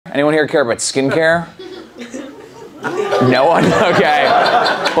Anyone here care about skincare? No one? Okay.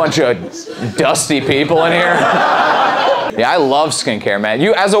 Bunch of dusty people in here. Yeah, I love skincare, man.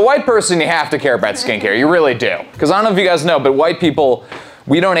 As a white person, you have to care about skincare. You really do. Because I don't know if you guys know, but white people,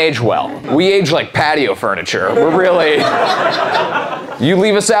 we don't age well. We age like patio furniture. We're really... You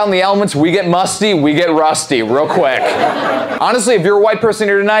leave us out in the elements, we get musty, we get rusty real quick. Honestly, if you're a white person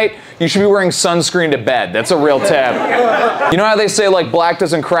here tonight, you should be wearing sunscreen to bed. That's a real tip. You know how they say, like, black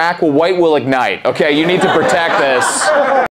doesn't crack? Well, white will ignite. Okay, you need to protect this.